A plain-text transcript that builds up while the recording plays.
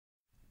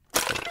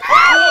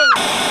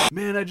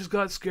Man, I just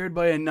got scared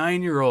by a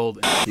 9-year-old.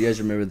 You guys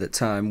remember that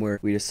time where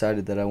we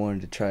decided that I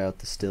wanted to try out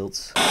the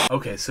stilts?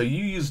 Okay, so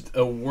you used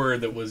a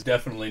word that was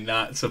definitely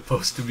not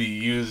supposed to be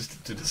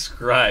used to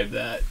describe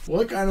that.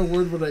 What kind of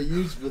word would I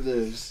use for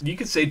this? You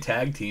could say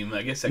tag team.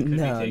 I guess that could be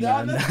taken.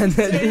 No, that's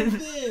the same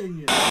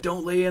thing.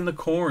 Don't lay in the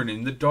corn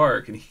in the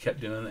dark. And he kept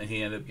doing that.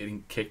 He ended up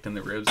getting kicked in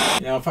the ribs.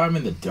 Now, if I'm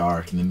in the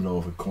dark in the middle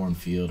of a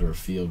cornfield or a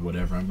field,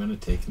 whatever, I'm going to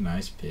take a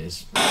nice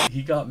piss.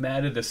 He got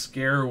mad at a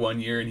scare one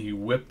year and he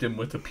whipped him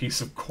with a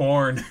piece of corn.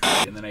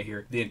 And then I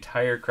hear the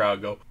entire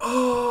crowd go,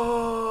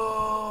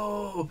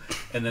 "Oh!"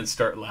 and then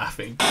start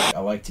laughing. I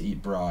like to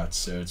eat brats,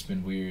 so it's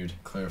been weird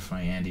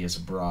clarifying Andy as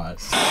a brat.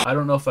 I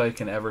don't know if I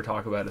can ever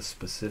talk about a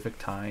specific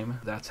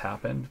time that's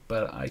happened,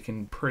 but I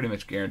can pretty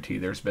much guarantee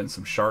there's been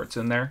some sharts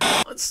in there.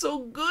 It's so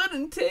good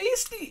and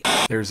tasty.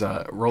 There's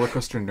a roller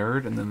coaster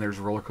nerd and then there's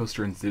a roller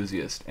coaster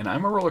enthusiast. And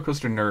I'm a roller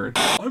coaster nerd.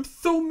 I'm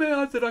so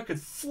mad that I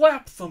could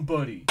slap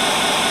somebody.